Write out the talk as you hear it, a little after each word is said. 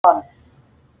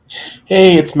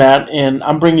Hey, it's Matt, and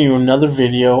I'm bringing you another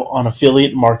video on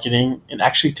affiliate marketing. And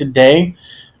actually, today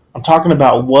I'm talking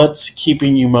about what's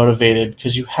keeping you motivated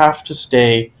because you have to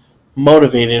stay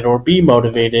motivated or be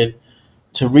motivated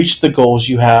to reach the goals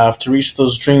you have, to reach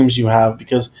those dreams you have.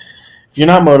 Because if you're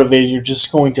not motivated, you're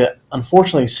just going to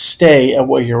unfortunately stay at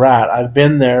where you're at. I've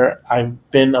been there,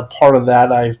 I've been a part of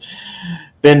that. I've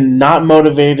been not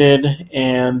motivated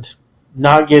and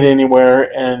not get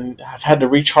anywhere, and I've had to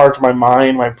recharge my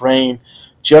mind, my brain,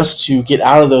 just to get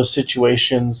out of those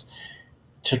situations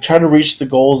to try to reach the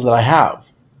goals that I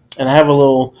have. And I have a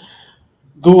little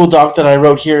Google Doc that I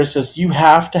wrote here. It says you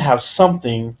have to have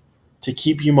something to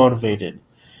keep you motivated,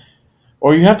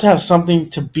 or you have to have something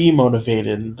to be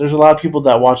motivated. There's a lot of people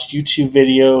that watch YouTube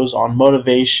videos on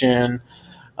motivation.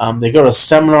 They go to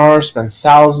seminars, spend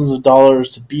thousands of dollars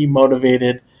to be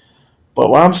motivated. But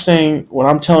what I'm saying, what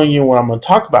I'm telling you, what I'm going to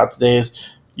talk about today is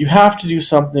you have to do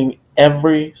something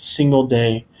every single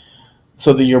day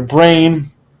so that your brain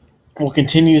will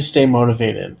continue to stay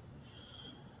motivated.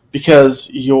 Because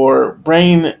your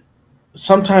brain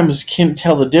sometimes can't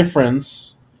tell the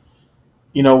difference,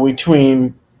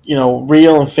 between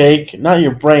real and fake. Not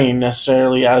your brain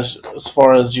necessarily, as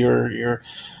far as your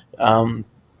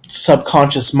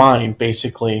subconscious mind,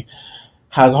 basically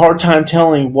has a hard time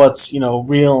telling what's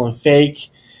real and fake.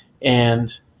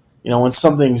 And when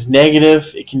something's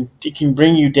negative, it can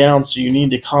bring you down, so you need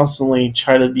to constantly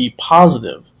try to be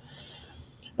positive.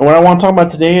 And what I want to talk about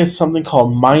today is something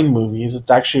called Mind Movies.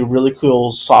 It's actually a really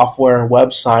cool software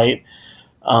website.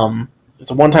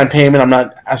 It's a one-time payment. I'm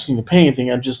not asking you to pay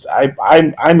anything.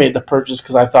 I made the purchase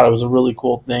because I thought it was a really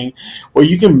cool thing where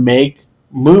you can make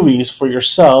movies for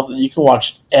yourself that you can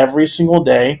watch every single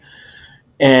day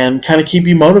and kind of keep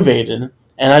you motivated.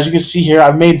 And as you can see here,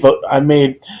 I've made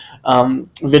videos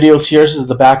here. This is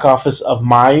the back office of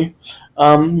my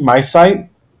site,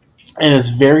 and it's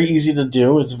very easy to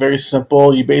do. It's very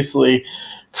simple. You basically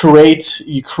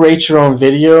create your own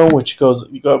video, which goes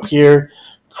you go up here,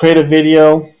 create a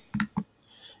video,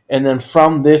 and then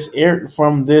from this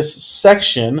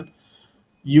section,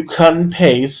 you cut and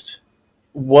paste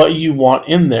what you want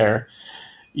in there.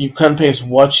 You cut and paste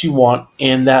what you want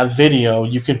in that video.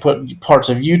 You can put parts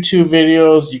of YouTube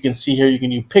videos. You can see here you can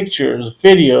do pictures,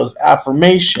 videos,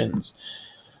 affirmations.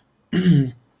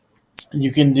 You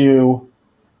can do,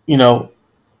 you know,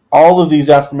 all of these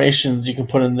affirmations you can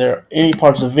put in there. Any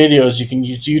parts of videos you can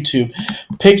use YouTube,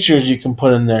 pictures you can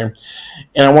put in there.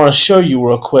 And I want to show you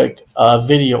real quick a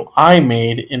video I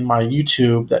made in my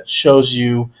YouTube that shows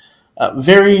you a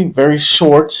very, very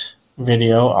short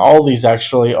video. All these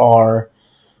actually are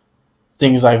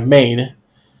things I've made,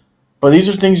 but these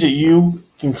are things that you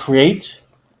can create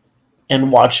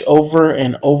and watch over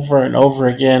and over and over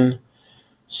again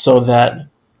so that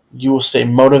you will stay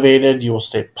motivated, you will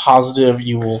stay positive,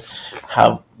 you will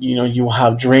have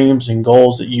dreams and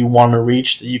goals that you want to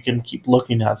reach that you can keep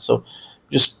looking at. So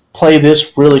just play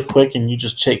this really quick and you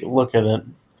just take a look at it.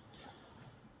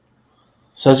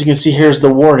 So as you can see, here's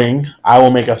the wording: I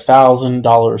will make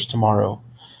 $1,000 tomorrow.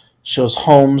 Shows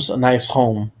homes, a nice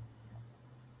home.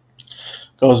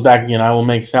 Goes back again. I will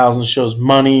make thousands. Shows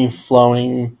money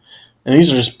flowing, and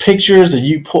these are just pictures that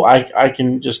you pull. I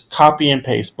can just copy and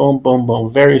paste. Boom, boom,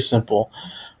 boom. Very simple.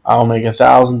 I'll make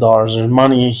 $1,000. There's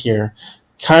money here.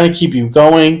 Kind of keep you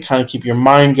going. Kind of keep your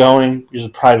mind going. There's a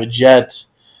private jet.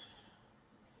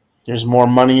 There's more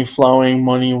money flowing.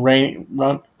 Money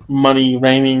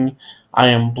raining. I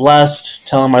am blessed.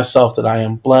 Telling myself that I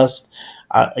am blessed.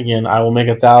 Again, I will make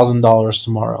 $1,000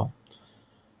 tomorrow.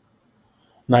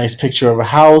 Nice picture of a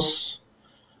house.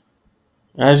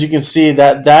 As you can see,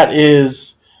 that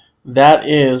is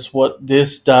what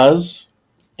this does.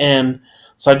 And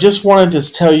so I just wanted to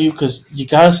tell you, because you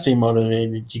gotta stay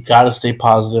motivated, you gotta stay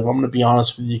positive. I'm gonna be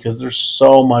honest with you, because there's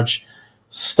so much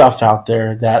stuff out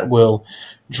there that will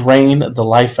drain the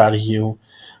life out of you.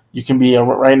 You can be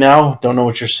right now, don't know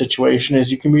what your situation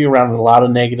is. You can be around a lot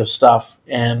of negative stuff,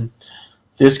 and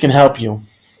this can help you.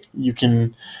 You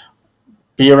can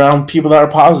be around people that are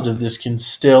positive. This can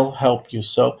still help you.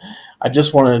 So I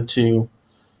just wanted to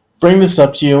bring this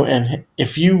up to you. And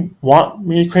if you want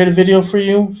me to create a video for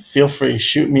you, feel free.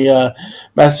 Shoot me a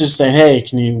message saying, hey,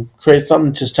 can you create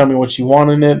something? Just tell me what you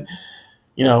want in it.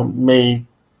 It may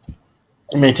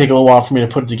take a little while for me to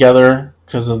put it together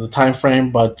because of the time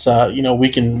frame, but we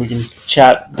can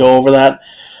chat, go over that.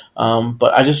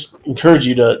 But I just encourage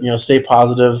you to stay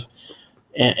positive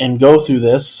and go through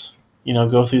this.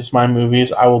 Go through My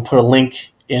Movies. I will put a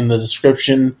link in the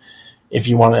description if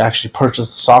you want to actually purchase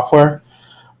the software.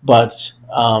 But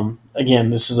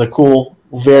again, this is a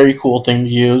very cool thing to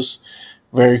use.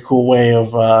 very cool way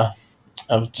of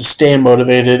just staying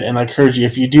motivated. And I encourage you,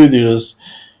 if you do this,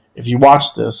 if you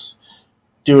watch this,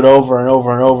 do it over and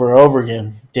over and over and over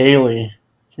again daily.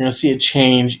 You're going to see a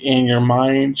change in your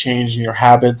mind, change in your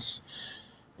habits,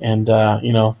 and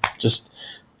just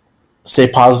stay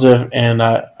positive. And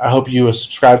I hope you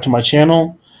subscribe to my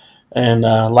channel and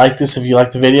like this if you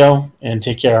like the video. And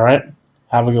take care. All right,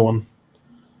 have a good one.